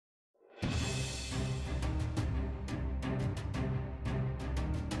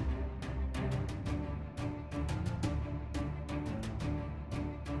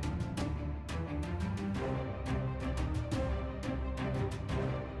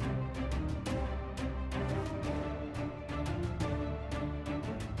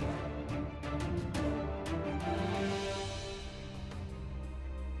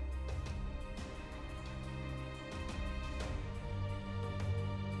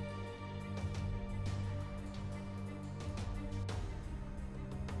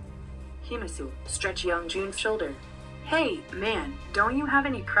Haemosu, stretch young Jun's shoulder. Hey, man, don't you have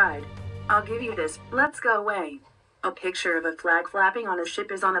any pride? I'll give you this, let's go away. A picture of a flag flapping on a ship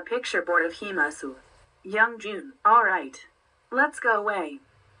is on a picture board of Haemosu. Young Jun, alright. Let's go away.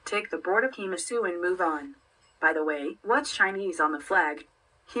 Take the board of Haemosu and move on. By the way, what's Chinese on the flag?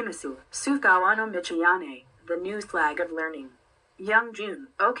 Haemosu, Sugawano Michiyane, the new flag of learning. Young Jun,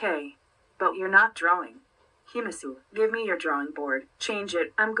 okay. But you're not drawing. Haemosu, give me your drawing board. Change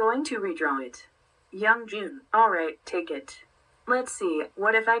it, I'm going to redraw it. Young Jun, alright, take it. Let's see,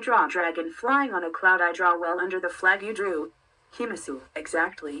 what if I draw a dragon flying on a cloud I draw well under the flag you drew? Haemosu,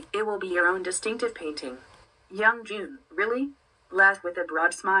 exactly, it will be your own distinctive painting. Young Jun, really? Laugh with a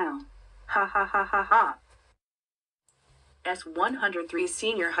broad smile. Ha ha ha ha ha. S103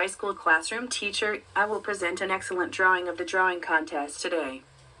 Senior High School Classroom Teacher, I will present an excellent drawing of the drawing contest today.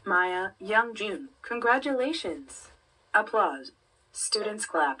 Maya, Young Jun, congratulations. Applause. Students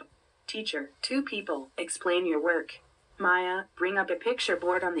clap. Teacher, 2 people, explain your work. Maya, bring up a picture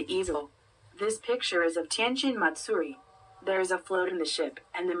board on the easel. This picture is of Tianjin Matsuri. There is a float in the ship,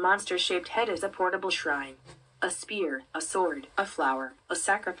 and the monster-shaped head is a portable shrine. A spear, a sword, a flower, a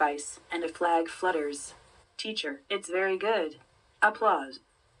sacrifice, and a flag flutters. Teacher, it's very good. Applause.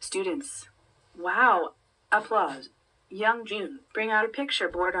 Students. Wow. Applause. Young Jun, bring out a picture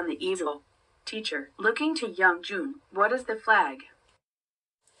board on the easel. Teacher, looking to Young Jun, what is the flag?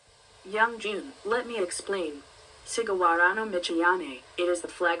 Young Jun, let me explain. Sigawarano Michiyane, it is the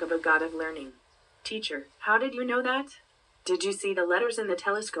flag of a god of learning. Teacher, how did you know that? Did you see the letters in the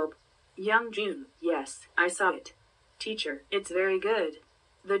telescope? Young Jun, yes, I saw it. Teacher, it's very good.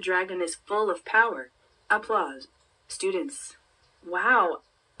 The dragon is full of power. Applause. Students. Wow.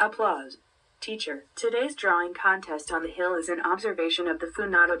 Applause. Teacher, today's drawing contest on the hill is an observation of the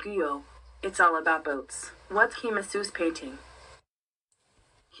Funado Buyeo. It's all about boats. What's Haemosu's painting?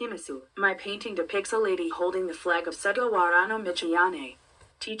 Haemosu, my painting depicts a lady holding the flag of Sugawarano Michiyane.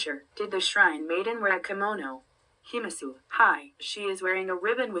 Teacher, did the shrine maiden wear a kimono? Haemosu, hi, she is wearing a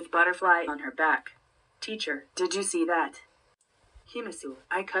ribbon with butterfly on her back. Teacher, did you see that? Haemosu,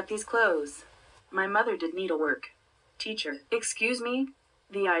 I cut these clothes. My mother did needlework. Teacher, excuse me?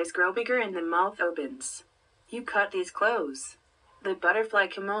 The eyes grow bigger and the mouth opens. You cut these clothes. The butterfly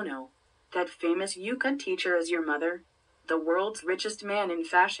kimono. That famous yukan teacher is your mother? The world's richest man in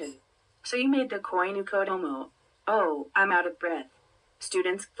fashion. So you made the koinu kodomo. Oh, I'm out of breath.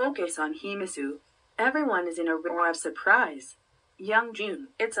 Students, focus on Haemosu. Everyone is in a roar of surprise. Young Jun,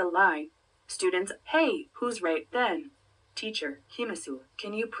 it's a lie. Students, hey, who's right then? Teacher, Haemosu,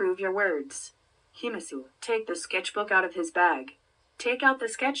 can you prove your words? Haemosu, take the sketchbook out of his bag. Take out the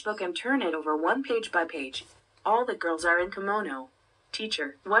sketchbook and turn it over one page by page. All the girls are in kimono.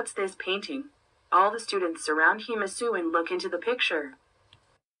 Teacher, what's this painting? All the students surround Haemosu and look into the picture.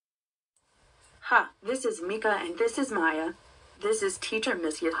 Ha, this is Mika and this is Maya. This is teacher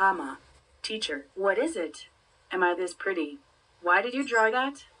Miss Yahama. Teacher, what is it? Am I this pretty? Why did you draw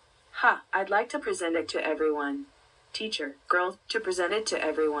that? Ha, I'd like to present it to everyone. Teacher, girls, to present it to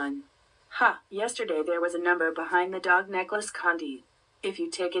everyone. Ha, yesterday there was a number behind the dog necklace kandi. If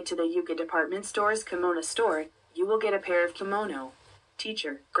you take it to the Yuka department store's kimono store, you will get a pair of kimono.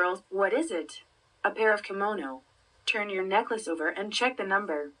 Teacher, girls, what is it? A pair of kimono. Turn your necklace over and check the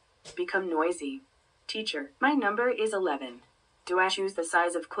number. Become noisy. Teacher, my number is 11. Do I choose the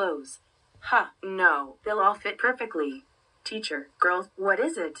size of clothes? Ha, no, they'll all fit perfectly. Teacher, girls, what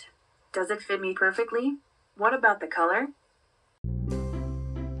is it? Does it fit me perfectly? What about the color?